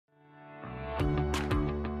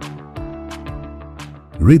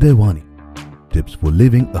Hridayawani, tips for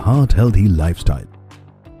living a heart-healthy lifestyle.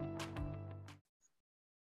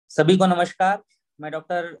 सभी को नमस्कार। मैं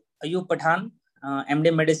doctor Ayub Pathan,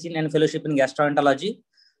 MD medicine and fellowship in gastroenterology,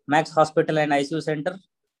 max hospital and ICU centre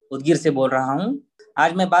Udgir से बोल रहा हूं।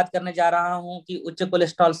 आज मैं बात करने जा रहा हूं कि उच्च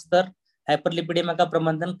कोलेस्ट्रॉल स्तर हाइपरलिपिडेमिया का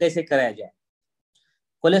प्रबंधन कैसे कराया जाए।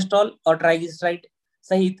 कोलेस्ट्रॉल और ट्राइग्लिसराइड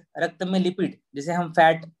सहित रक्त में लिपिड, जिसे हम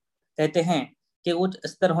फैट कहते हैं, के उच्च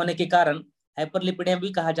स्तर होने के कारण हाइपरलिपिडेमिया भी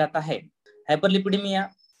कहा जाता है। हाइपरलिपिडेमिया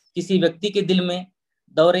किसी व्यक्ति के दिल में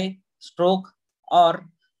दौरे, स्ट्रोक और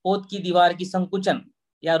पोत की दीवार की संकुचन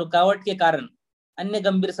या रुकावट के कारण अन्य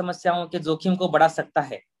गंभीर समस्याओं के जोखिम को बढ़ा सकता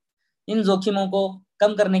है। इन जोखिमों को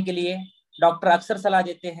कम करने के लिए डॉक्टर अक्सर सलाह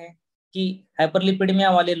देते हैं कि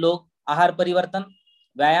हाइपरलिपिडेमिया वाले लोग आहार परिवर्तन,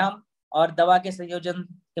 व्यायाम और दवा के संयोजन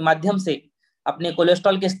के माध्यम से अपने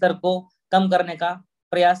कोलेस्ट्रॉल के स्तर को कम करने का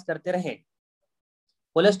प्रयास करते रहे।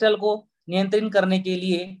 कोलेस्ट्रॉल को नियंत्रित करने के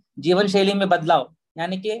लिए जीवन शैली में बदलाव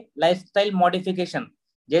यानी कि लाइफस्टाइल मॉडिफिकेशन,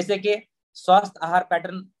 जैसे कि स्वस्थ आहार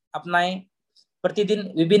पैटर्न अपनाएं, प्रतिदिन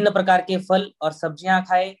विभिन्न प्रकार के फल और सब्जियां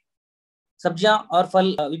खाएं, सब्जियां और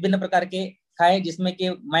फल विभिन्न प्रकार के खाएं जिसमें कि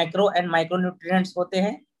माइक्रो एंड माइक्रो न्यूट्रिएंट्स होते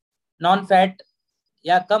हैं। नॉन फैट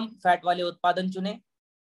या कम फैट वाले उत्पादन चुनें।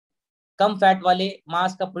 कम फैट वाले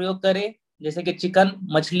मांस का प्रयोग करें, जैसे कि चिकन,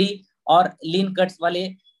 मछली और लीन कट्स वाले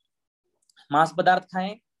मांस पदार्थ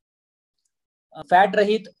खाएं। फैट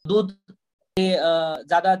रहित दूध पे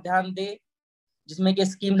ज्यादा ध्यान दें, जिसमें कि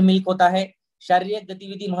स्कीम्ड मिल्क होता है। शारीरिक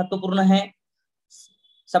गतिविधि महत्वपूर्ण है।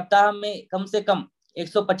 सप्ताह में कम से कम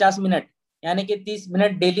 150 मिनट यानी कि 30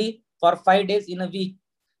 minute daily for 5 days in a week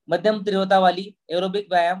मध्यम तीव्रता वाली एरोबिक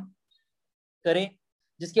व्यायाम करें,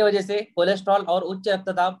 जिसकी वजह से कोलेस्ट्रॉल और उच्च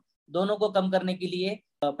रक्तदाब दोनों को कम करने के लिए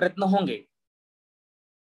प्रयत्न होंगे।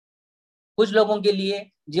 कुछ लोगों के लिए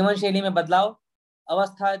जीवन शैली में बदलाव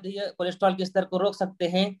अवस्थाधीय कोलेस्ट्रॉल के स्तर को रोक सकते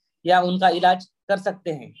हैं या उनका इलाज कर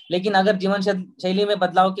सकते हैं। लेकिन अगर जीवन शैली में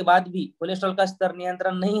बदलाव के बाद भी कोलेस्ट्रॉल का स्तर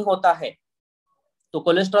नियंत्रण नहीं होता है, तो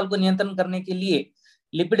कोलेस्ट्रॉल को नियंत्रण करने के लिए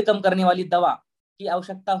लिपिड कम करने वाली दवा की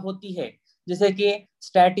आवश्यकता होती है, जिसे कि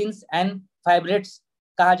स्टैटिन्स एंड फाइब्रेट्स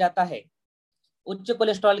कहा जाता है। उच्च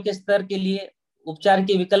कोलेस्ट्रॉल के स्तर के लिए उपचार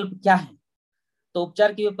के विकल्प क्या हैं? तो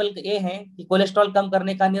उपचार के विकल्प ये हैं कि कोलेस्ट्रॉल कम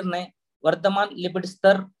करने का निर्णय वर्तमान लिपिड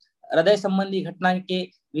स्तर, हृदय संबंधी घटना के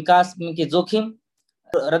विकास के जोखिम,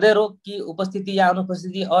 हृदय रोग की उपस्थिति या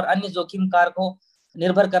अनुपस्थिति और अन्य जोखिम कारकों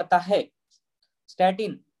निर्भर करता है।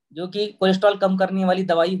 स्टैटिन, जो कि कोलेस्ट्रॉल कम करने वाली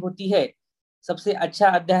दवाई होती है, सबसे अच्छा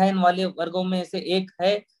अध्ययन वाले वर्गों में से एक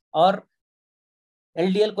है और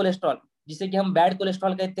एलडीएल कोलेस्ट्रॉल, जिसे कि हम बैड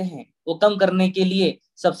कोलेस्ट्रॉल कहते हैं, वो कम करने के लिए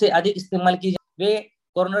सबसे अधिक इस्तेमाल की वे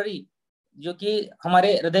कोरोनरी, जो कि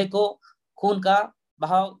हमारे हृदय को खून का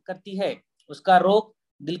बहाव करती है, उसका रोग,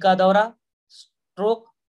 दिल का दौरा, स्ट्रोक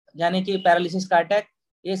यानी कि पैरालिसिस का अटैक,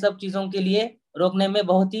 ये सब चीजों के लिए रोकने में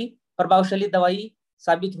बहुत ही प्रभावशाली दवाई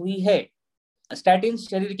साबित हुई है। स्टैटिन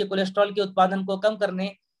शरीर के कोलेस्ट्रॉल के उत्पादन को कम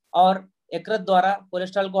करने और यकृत द्वारा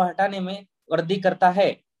कोलेस्ट्रॉल को हटाने में वृद्धि करता है।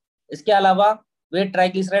 इसके अलावा वे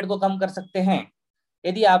ट्राइग्लिसराइड को कम कर सकते हैं।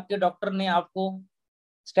 यदि आपके डॉक्टर ने आपको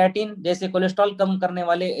स्टैटिन जैसे कोलेस्ट्रॉल कम करने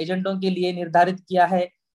वाले एजेंटों के लिए निर्धारित किया है,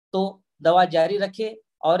 तो दवा जारी रखें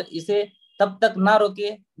और इसे तब तक ना रोके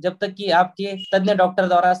जब तक कि आपके तज्ञ डॉक्टर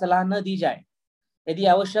द्वारा सलाह न दी जाए। यदि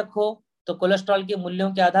आवश्यक हो तो कोलेस्ट्रॉल के मूल्यों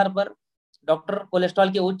के आधार पर डॉक्टर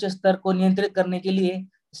कोलेस्ट्रॉल के उच्च स्तर को नियंत्रित करने के लिए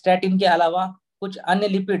स्टैटिन के अलावा कुछ अन्य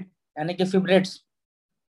लिपिड यानी कि फिब्रेट्स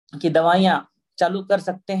की दवाइयां चालू कर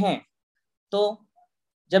सकते हैं। तो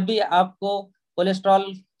जब भी आपको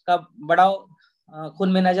कोलेस्ट्रॉल का बढ़ाव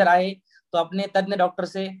खून में नजर आए तो अपने तज्ञ डॉक्टर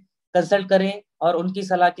से कंसल्ट करें और उनकी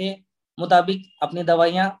सलाह के मुताबिक अपनी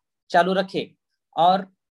दवाइयां चालू रखें और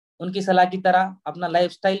उनकी सलाह की तरह अपना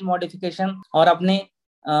लाइफस्टाइल मॉडिफिकेशन और अपने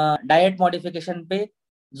डाइट मॉडिफिकेशन पे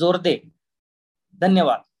जोर दे।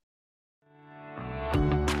 धन्यवाद।